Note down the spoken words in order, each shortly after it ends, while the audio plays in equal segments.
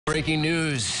Breaking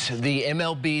news, the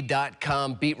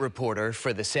MLB.com beat reporter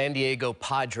for the San Diego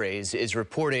Padres is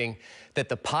reporting that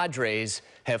the Padres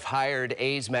have hired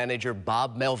A's manager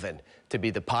Bob Melvin to be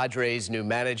the Padres' new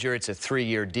manager. It's a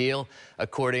 3-year deal,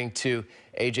 according to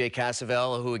A.J.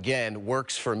 Cassavell, who again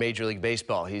works for Major League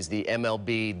Baseball. He's the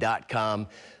MLB.com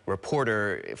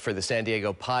reporter for the San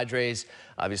Diego Padres.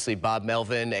 Obviously, Bob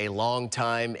Melvin, a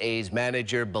longtime A's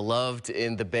manager, beloved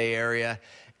in the Bay Area,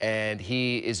 and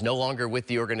he is no longer with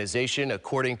the organization,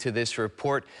 according to this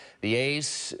report. The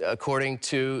A's, according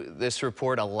to this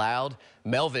report, allowed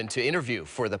Melvin to interview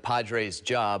for the Padres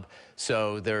job,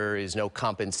 so there is no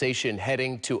compensation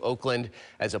heading to Oakland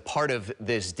as a part of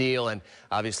this deal. And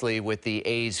obviously, with the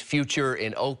A's future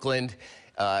in Oakland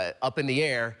up in the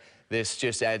air, this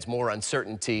just adds more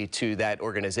uncertainty to that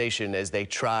organization as they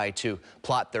try to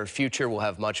plot their future. We'll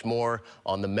have much more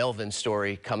on the Melvin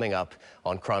story coming up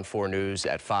on KRON 4 News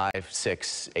at 5,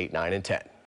 6, 8, 9, and 10.